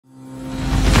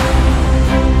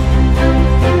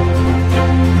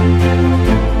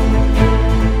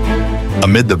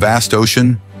Amid the vast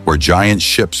ocean, where giant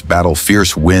ships battle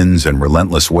fierce winds and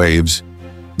relentless waves,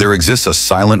 there exists a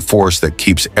silent force that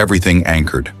keeps everything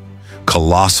anchored.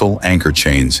 Colossal anchor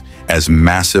chains, as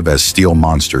massive as steel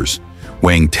monsters,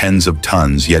 weighing tens of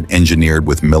tons yet engineered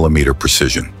with millimeter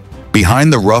precision.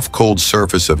 Behind the rough, cold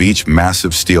surface of each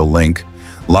massive steel link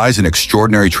lies an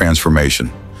extraordinary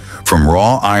transformation. From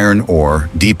raw iron ore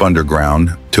deep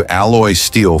underground to alloy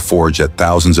steel forged at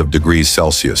thousands of degrees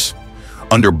Celsius.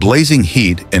 Under blazing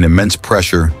heat and immense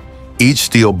pressure, each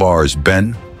steel bar is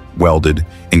bent, welded,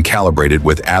 and calibrated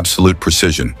with absolute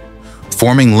precision,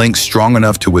 forming links strong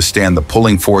enough to withstand the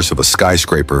pulling force of a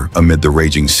skyscraper amid the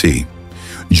raging sea.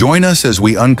 Join us as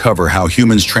we uncover how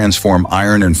humans transform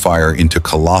iron and fire into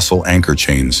colossal anchor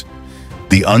chains,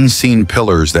 the unseen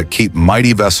pillars that keep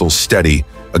mighty vessels steady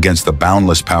against the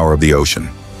boundless power of the ocean.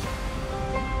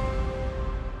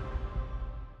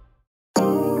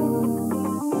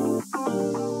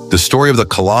 The story of the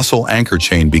colossal anchor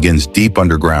chain begins deep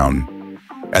underground,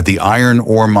 at the iron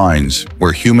ore mines,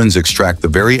 where humans extract the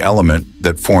very element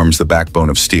that forms the backbone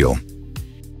of steel.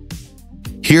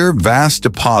 Here, vast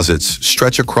deposits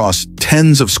stretch across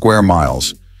tens of square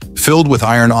miles, filled with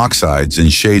iron oxides in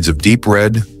shades of deep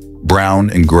red, brown,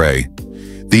 and gray,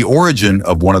 the origin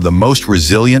of one of the most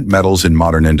resilient metals in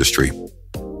modern industry.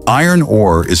 Iron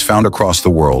ore is found across the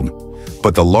world,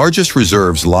 but the largest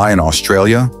reserves lie in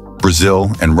Australia, Brazil,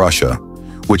 and Russia,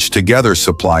 which together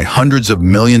supply hundreds of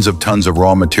millions of tons of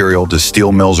raw material to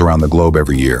steel mills around the globe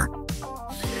every year.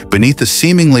 Beneath the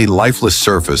seemingly lifeless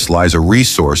surface lies a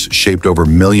resource shaped over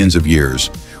millions of years,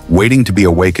 waiting to be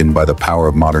awakened by the power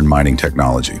of modern mining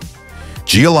technology.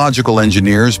 Geological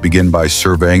engineers begin by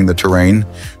surveying the terrain,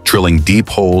 drilling deep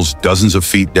holes dozens of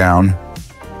feet down,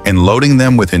 and loading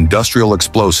them with industrial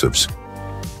explosives,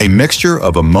 a mixture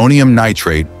of ammonium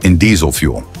nitrate and diesel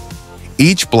fuel.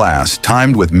 Each blast,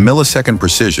 timed with millisecond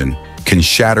precision, can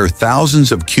shatter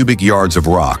thousands of cubic yards of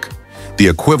rock, the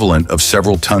equivalent of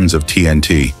several tons of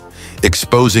TNT,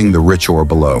 exposing the rich ore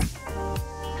below.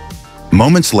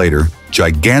 Moments later,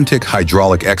 gigantic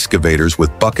hydraulic excavators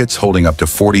with buckets holding up to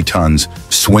 40 tons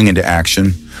swing into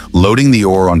action, loading the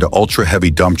ore onto ultra-heavy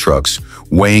dump trucks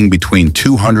weighing between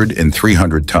 200 and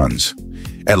 300 tons.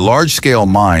 At large-scale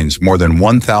mines, more than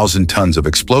 1,000 tons of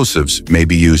explosives may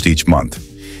be used each month,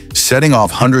 setting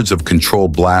off hundreds of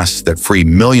controlled blasts that free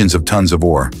millions of tons of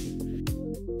ore.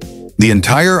 The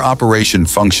entire operation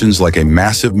functions like a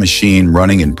massive machine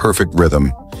running in perfect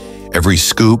rhythm, every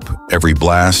scoop, every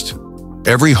blast,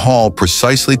 every haul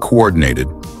precisely coordinated,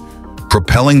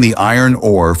 propelling the iron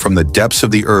ore from the depths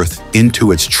of the earth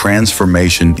into its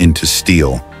transformation into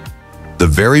steel, the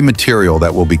very material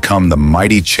that will become the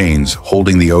mighty chains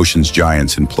holding the ocean's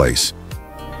giants in place.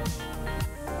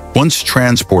 Once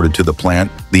transported to the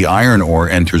plant, the iron ore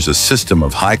enters a system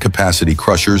of high-capacity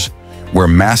crushers where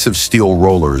massive steel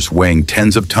rollers weighing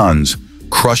tens of tons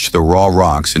crush the raw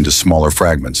rocks into smaller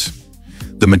fragments.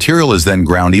 The material is then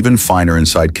ground even finer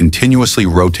inside continuously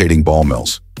rotating ball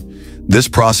mills. This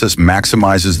process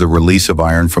maximizes the release of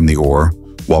iron from the ore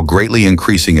while greatly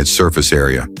increasing its surface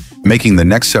area, making the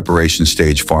next separation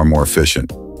stage far more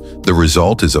efficient. The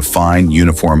result is a fine,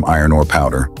 uniform iron ore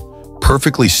powder,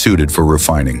 perfectly suited for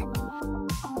refining.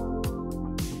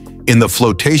 In the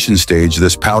flotation stage,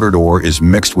 this powdered ore is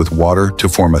mixed with water to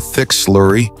form a thick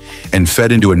slurry and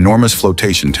fed into enormous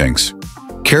flotation tanks.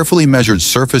 Carefully measured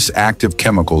surface active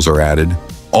chemicals are added,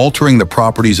 altering the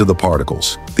properties of the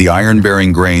particles. The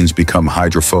iron-bearing grains become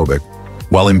hydrophobic,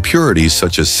 while impurities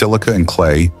such as silica and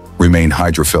clay remain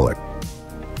hydrophilic.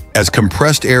 As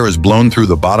compressed air is blown through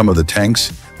the bottom of the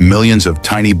tanks, millions of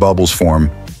tiny bubbles form,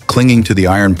 clinging to the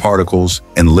iron particles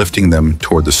and lifting them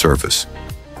toward the surface.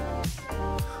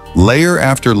 Layer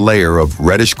after layer of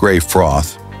reddish-gray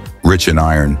froth, rich in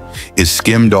iron, is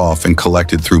skimmed off and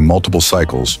collected through multiple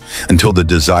cycles until the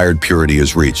desired purity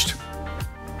is reached.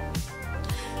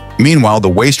 Meanwhile, the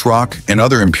waste rock and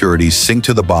other impurities sink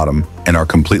to the bottom and are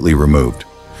completely removed.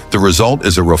 The result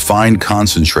is a refined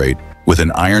concentrate with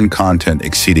an iron content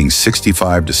exceeding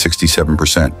 65 to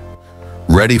 67%,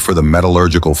 ready for the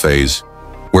metallurgical phase,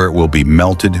 where it will be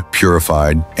melted,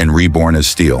 purified, and reborn as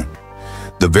steel,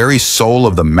 the very soul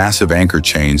of the massive anchor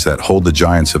chains that hold the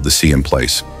giants of the sea in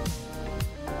place.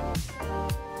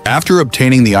 After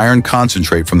obtaining the iron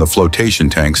concentrate from the flotation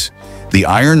tanks, the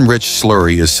iron-rich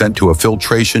slurry is sent to a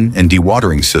filtration and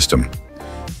dewatering system.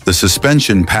 The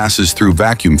suspension passes through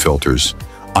vacuum filters,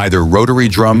 either rotary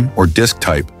drum or disc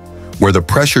type, where the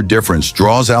pressure difference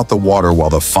draws out the water while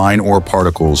the fine ore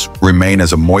particles remain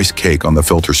as a moist cake on the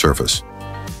filter surface.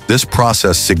 This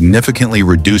process significantly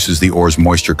reduces the ore's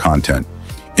moisture content,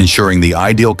 ensuring the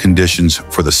ideal conditions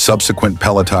for the subsequent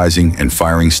pelletizing and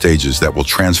firing stages that will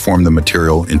transform the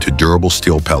material into durable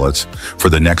steel pellets for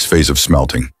the next phase of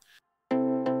smelting.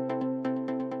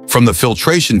 From the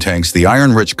filtration tanks, the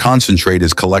iron-rich concentrate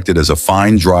is collected as a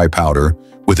fine, dry powder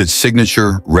with its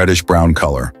signature reddish-brown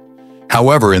color.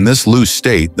 However, in this loose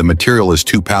state, the material is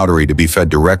too powdery to be fed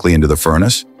directly into the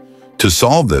furnace. To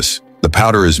solve this, the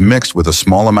powder is mixed with a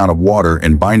small amount of water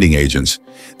and binding agents,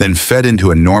 then fed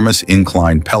into enormous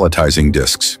inclined pelletizing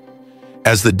discs.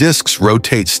 As the discs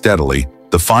rotate steadily,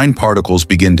 the fine particles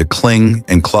begin to cling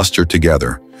and cluster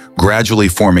together, gradually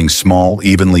forming small,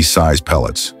 evenly sized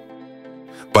pellets.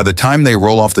 By the time they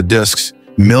roll off the discs,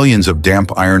 millions of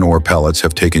damp iron ore pellets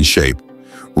have taken shape,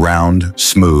 round,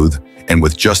 smooth, and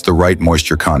with just the right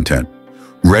moisture content,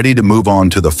 ready to move on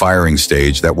to the firing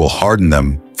stage that will harden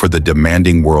them for the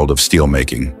demanding world of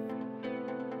steelmaking.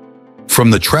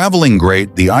 From the traveling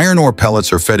grate, the iron ore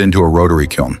pellets are fed into a rotary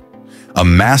kiln, a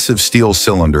massive steel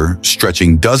cylinder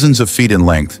stretching dozens of feet in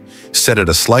length, set at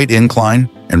a slight incline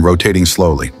and rotating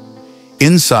slowly.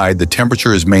 Inside, the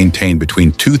temperature is maintained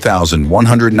between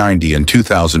 2,190 and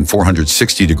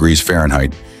 2,460 degrees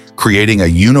Fahrenheit, creating a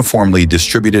uniformly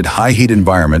distributed high-heat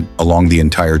environment along the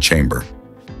entire chamber.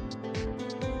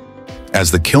 As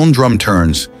the kiln drum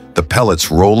turns, the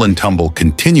pellets roll and tumble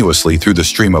continuously through the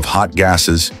stream of hot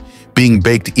gases, being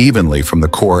baked evenly from the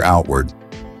core outward.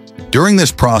 During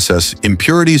this process,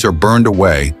 impurities are burned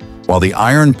away while the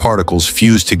iron particles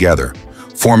fuse together,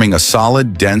 forming a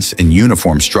solid, dense, and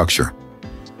uniform structure.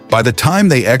 By the time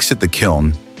they exit the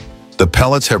kiln, the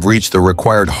pellets have reached the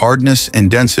required hardness and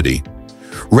density,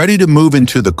 ready to move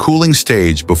into the cooling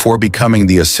stage before becoming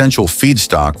the essential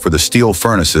feedstock for the steel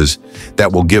furnaces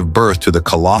that will give birth to the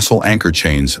colossal anchor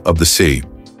chains of the sea.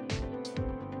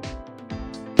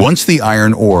 Once the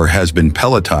iron ore has been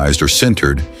pelletized or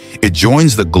sintered, it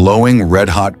joins the glowing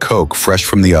red-hot coke fresh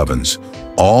from the ovens,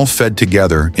 all fed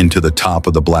together into the top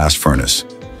of the blast furnace,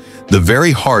 the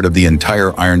very heart of the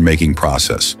entire iron-making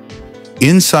process.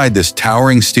 Inside this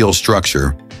towering steel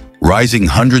structure, rising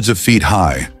hundreds of feet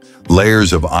high,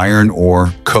 layers of iron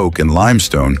ore, coke, and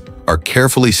limestone are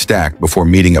carefully stacked before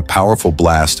meeting a powerful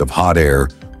blast of hot air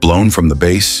blown from the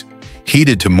base,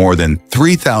 heated to more than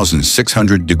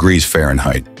 3,600 degrees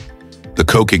Fahrenheit. The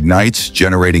coke ignites,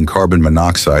 generating carbon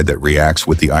monoxide that reacts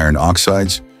with the iron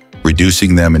oxides,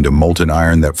 reducing them into molten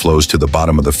iron that flows to the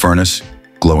bottom of the furnace,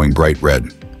 glowing bright red.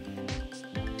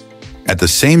 At the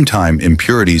same time,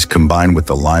 impurities combine with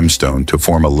the limestone to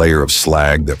form a layer of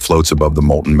slag that floats above the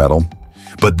molten metal.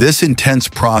 But this intense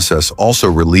process also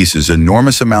releases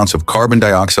enormous amounts of carbon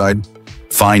dioxide,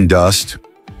 fine dust,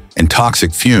 and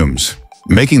toxic fumes,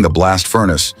 making the blast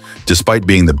furnace, despite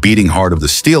being the beating heart of the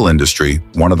steel industry,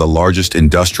 one of the largest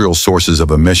industrial sources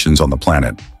of emissions on the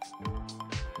planet.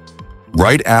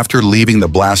 Right after leaving the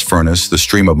blast furnace, the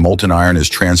stream of molten iron is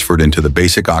transferred into the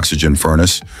basic oxygen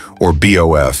furnace, or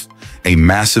BOF, a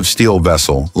massive steel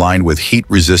vessel lined with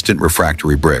heat-resistant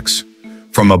refractory bricks.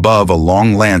 From above, a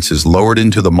long lance is lowered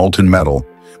into the molten metal,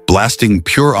 blasting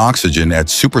pure oxygen at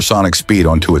supersonic speed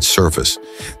onto its surface.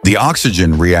 The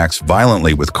oxygen reacts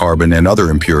violently with carbon and other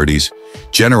impurities,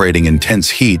 generating intense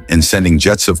heat and sending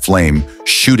jets of flame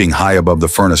shooting high above the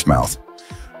furnace mouth.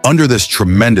 Under this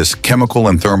tremendous chemical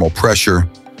and thermal pressure,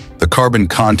 the carbon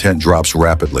content drops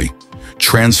rapidly,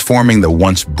 transforming the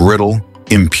once brittle,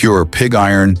 impure pig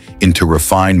iron into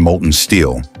refined molten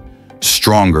steel,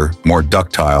 stronger, more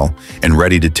ductile, and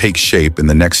ready to take shape in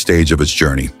the next stage of its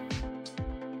journey.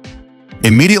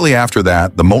 Immediately after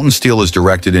that, the molten steel is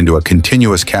directed into a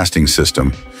continuous casting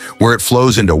system, where it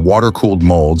flows into water-cooled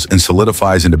molds and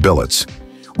solidifies into billets,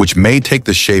 which may take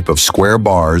the shape of square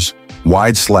bars,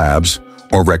 wide slabs,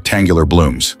 or rectangular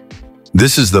blooms.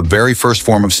 This is the very first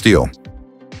form of steel.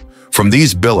 From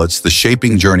these billets, the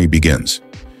shaping journey begins.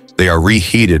 They are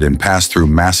reheated and pass through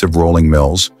massive rolling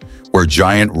mills, where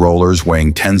giant rollers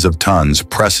weighing tens of tons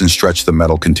press and stretch the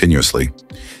metal continuously.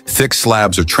 Thick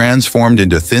slabs are transformed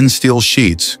into thin steel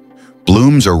sheets,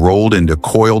 blooms are rolled into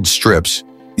coiled strips,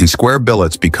 and square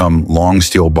billets become long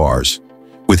steel bars.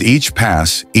 With each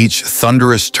pass, each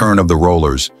thunderous turn of the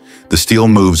rollers, the steel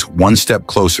moves one step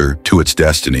closer to its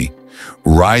destiny,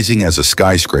 rising as a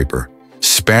skyscraper,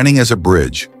 spanning as a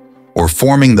bridge, or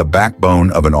forming the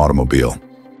backbone of an automobile.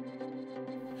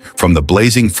 From the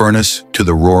blazing furnace to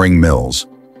the roaring mills,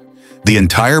 the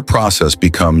entire process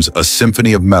becomes a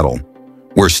symphony of metal,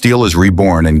 where steel is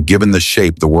reborn and given the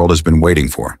shape the world has been waiting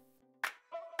for.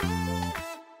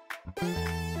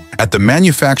 At the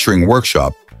manufacturing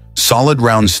workshop, solid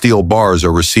round steel bars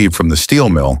are received from the steel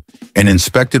mill and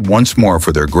inspected once more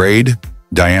for their grade,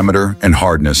 diameter, and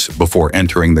hardness before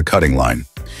entering the cutting line.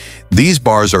 These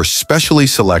bars are specially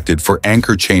selected for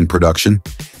anchor chain production,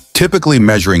 typically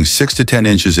measuring 6 to 10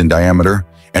 inches in diameter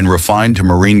and refined to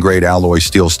marine-grade alloy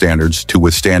steel standards to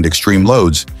withstand extreme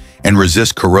loads and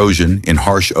resist corrosion in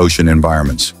harsh ocean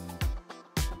environments.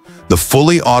 The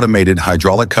fully automated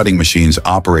hydraulic cutting machines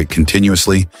operate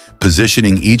continuously,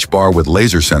 positioning each bar with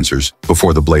laser sensors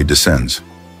before the blade descends.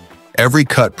 Every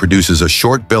cut produces a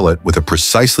short billet with a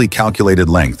precisely calculated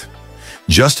length,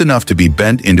 just enough to be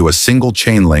bent into a single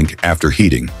chain link after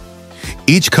heating.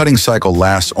 Each cutting cycle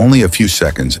lasts only a few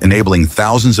seconds, enabling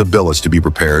thousands of billets to be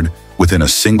prepared within a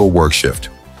single work shift.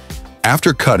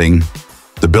 After cutting,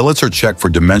 the billets are checked for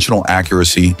dimensional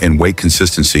accuracy and weight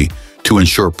consistency to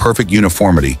ensure perfect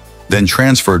uniformity, then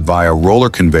transferred via roller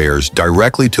conveyors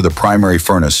directly to the primary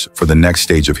furnace for the next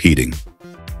stage of heating.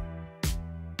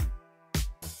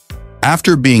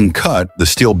 After being cut, the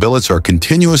steel billets are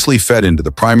continuously fed into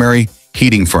the primary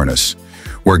heating furnace,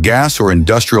 where gas or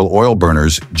industrial oil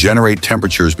burners generate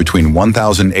temperatures between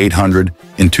 1,800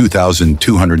 and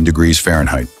 2,200 degrees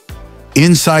Fahrenheit.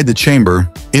 Inside the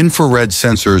chamber, infrared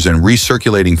sensors and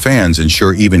recirculating fans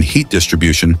ensure even heat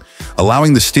distribution,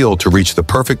 allowing the steel to reach the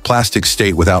perfect plastic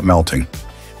state without melting,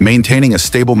 maintaining a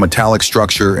stable metallic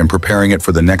structure and preparing it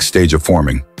for the next stage of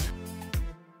forming.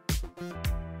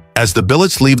 As the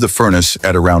billets leave the furnace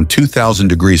at around 2,000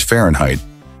 degrees Fahrenheit,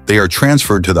 they are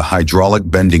transferred to the hydraulic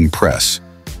bending press,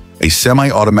 a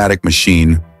semi-automatic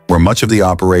machine where much of the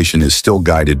operation is still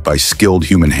guided by skilled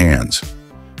human hands.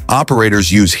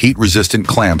 Operators use heat-resistant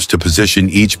clamps to position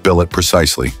each billet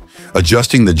precisely,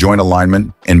 adjusting the joint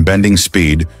alignment and bending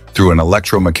speed through an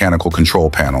electromechanical control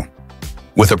panel.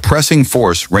 With a pressing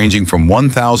force ranging from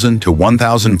 1,000 to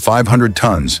 1,500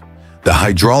 tons, the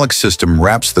hydraulic system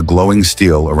wraps the glowing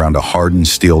steel around a hardened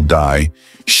steel die,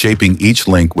 shaping each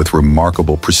link with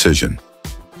remarkable precision.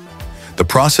 The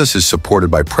process is supported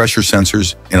by pressure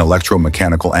sensors and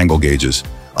electromechanical angle gauges,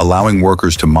 allowing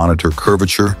workers to monitor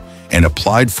curvature and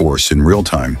applied force in real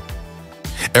time.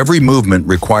 Every movement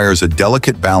requires a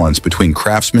delicate balance between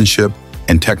craftsmanship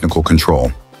and technical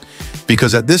control,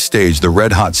 because at this stage the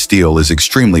red-hot steel is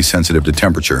extremely sensitive to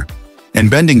temperature, and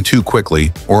bending too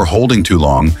quickly or holding too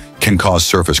long can cause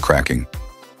surface cracking.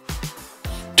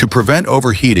 To prevent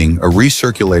overheating, a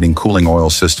recirculating cooling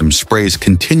oil system sprays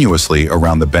continuously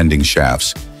around the bending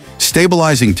shafts,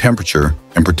 stabilizing temperature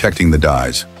and protecting the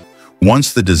dies.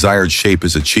 Once the desired shape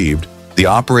is achieved, the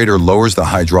operator lowers the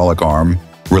hydraulic arm,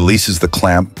 releases the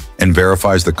clamp, and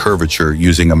verifies the curvature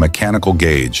using a mechanical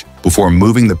gauge before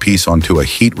moving the piece onto a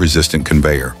heat-resistant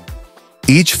conveyor.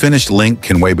 Each finished link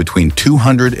can weigh between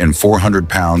 200 and 400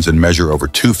 pounds and measure over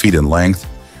 2 feet in length,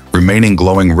 remaining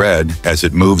glowing red as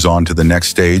it moves on to the next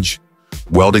stage,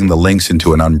 welding the links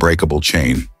into an unbreakable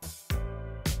chain.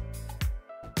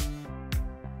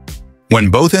 When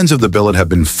both ends of the billet have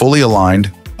been fully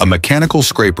aligned, a mechanical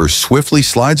scraper swiftly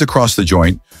slides across the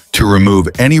joint to remove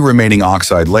any remaining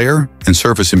oxide layer and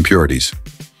surface impurities.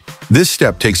 This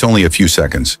step takes only a few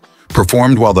seconds,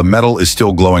 performed while the metal is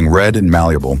still glowing red and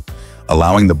malleable,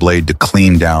 allowing the blade to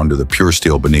clean down to the pure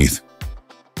steel beneath.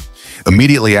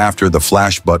 Immediately after, the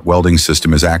flash butt welding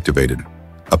system is activated.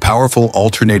 A powerful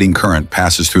alternating current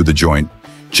passes through the joint,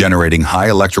 generating high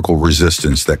electrical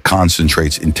resistance that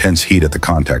concentrates intense heat at the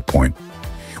contact point.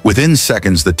 Within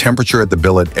seconds, the temperature at the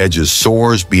billet edges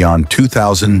soars beyond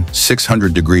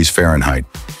 2,600 degrees Fahrenheit,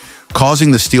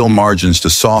 causing the steel margins to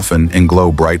soften and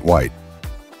glow bright white.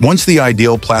 Once the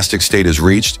ideal plastic state is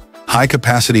reached,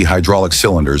 high-capacity hydraulic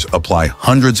cylinders apply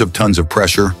hundreds of tons of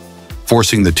pressure,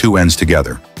 forcing the two ends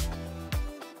together.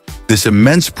 This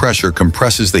immense pressure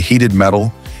compresses the heated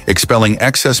metal, expelling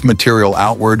excess material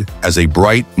outward as a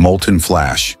bright, molten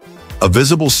flash, a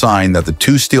visible sign that the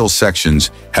two steel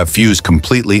sections have fused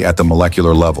completely at the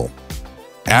molecular level.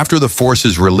 After the force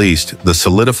is released, the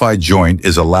solidified joint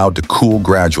is allowed to cool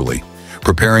gradually,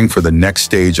 preparing for the next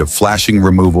stage of flashing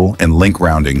removal and link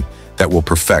rounding that will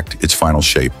perfect its final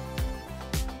shape.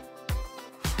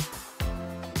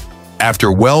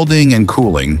 After welding and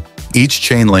cooling, each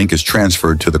chain link is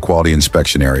transferred to the quality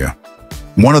inspection area,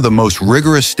 one of the most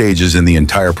rigorous stages in the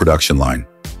entire production line.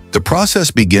 The process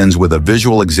begins with a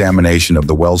visual examination of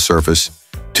the weld surface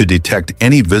to detect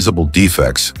any visible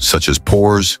defects such as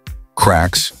pores,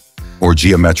 cracks, or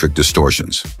geometric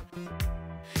distortions.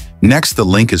 Next, the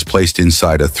link is placed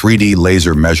inside a 3D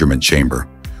laser measurement chamber,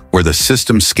 where the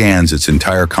system scans its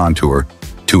entire contour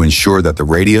to ensure that the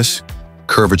radius,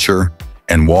 curvature,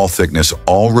 and wall thickness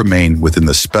all remain within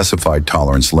the specified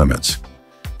tolerance limits.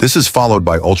 This is followed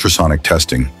by ultrasonic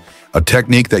testing, a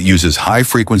technique that uses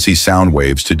high-frequency sound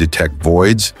waves to detect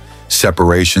voids,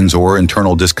 separations, or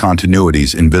internal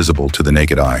discontinuities invisible to the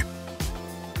naked eye.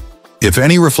 If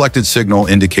any reflected signal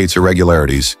indicates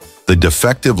irregularities, the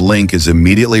defective link is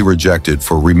immediately rejected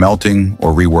for remelting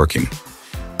or reworking.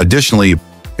 Additionally,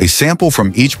 a sample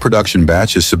from each production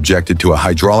batch is subjected to a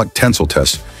hydraulic tensile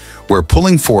test, where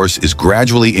pulling force is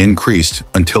gradually increased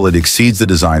until it exceeds the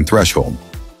design threshold.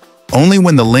 Only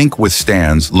when the link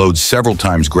withstands loads several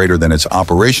times greater than its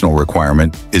operational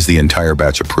requirement is the entire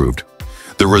batch approved.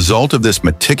 The result of this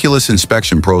meticulous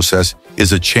inspection process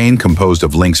is a chain composed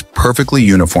of links perfectly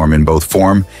uniform in both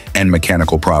form and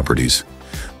mechanical properties,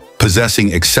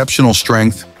 possessing exceptional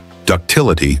strength,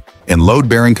 ductility, and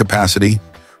load-bearing capacity,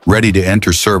 ready to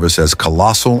enter service as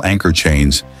colossal anchor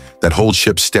chains that hold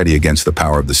ships steady against the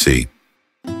power of the sea.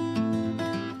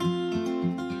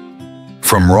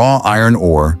 From raw iron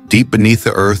ore deep beneath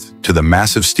the earth to the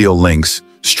massive steel links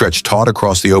stretched taut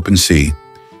across the open sea,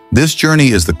 this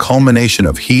journey is the culmination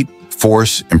of heat,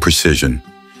 force, and precision.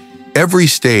 Every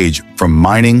stage, from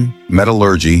mining,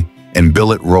 metallurgy, and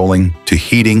billet rolling to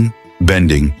heating,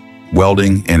 bending,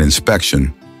 welding, and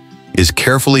inspection, is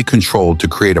carefully controlled to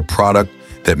create a product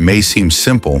that may seem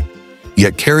simple,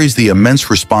 yet carries the immense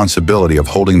responsibility of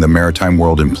holding the maritime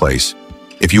world in place.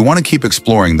 If you want to keep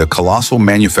exploring the colossal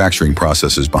manufacturing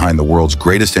processes behind the world's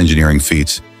greatest engineering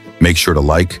feats, make sure to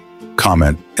like,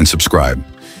 comment, and subscribe,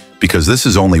 because this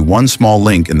is only one small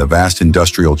link in the vast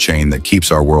industrial chain that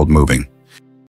keeps our world moving.